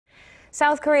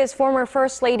South Korea's former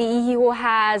First Lady Lee Hee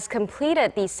has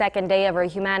completed the second day of her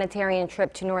humanitarian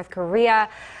trip to North Korea.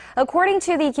 According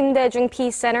to the Kim Dae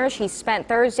Peace Center, she spent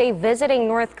Thursday visiting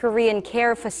North Korean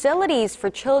care facilities for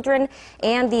children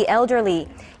and the elderly.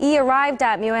 Lee arrived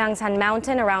at Myohyang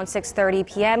Mountain around 6:30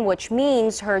 p.m., which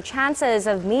means her chances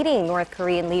of meeting North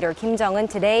Korean leader Kim Jong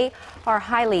today are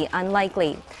highly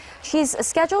unlikely. She's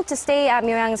scheduled to stay at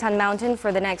Myohyang Mountain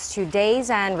for the next 2 days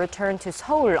and return to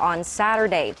Seoul on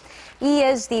Saturday. Lee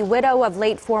is the widow of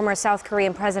late former South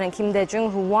Korean President Kim Dae,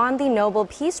 who won the Nobel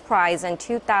Peace Prize in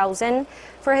 2000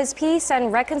 for his peace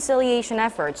and reconciliation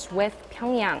efforts with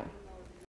Pyongyang.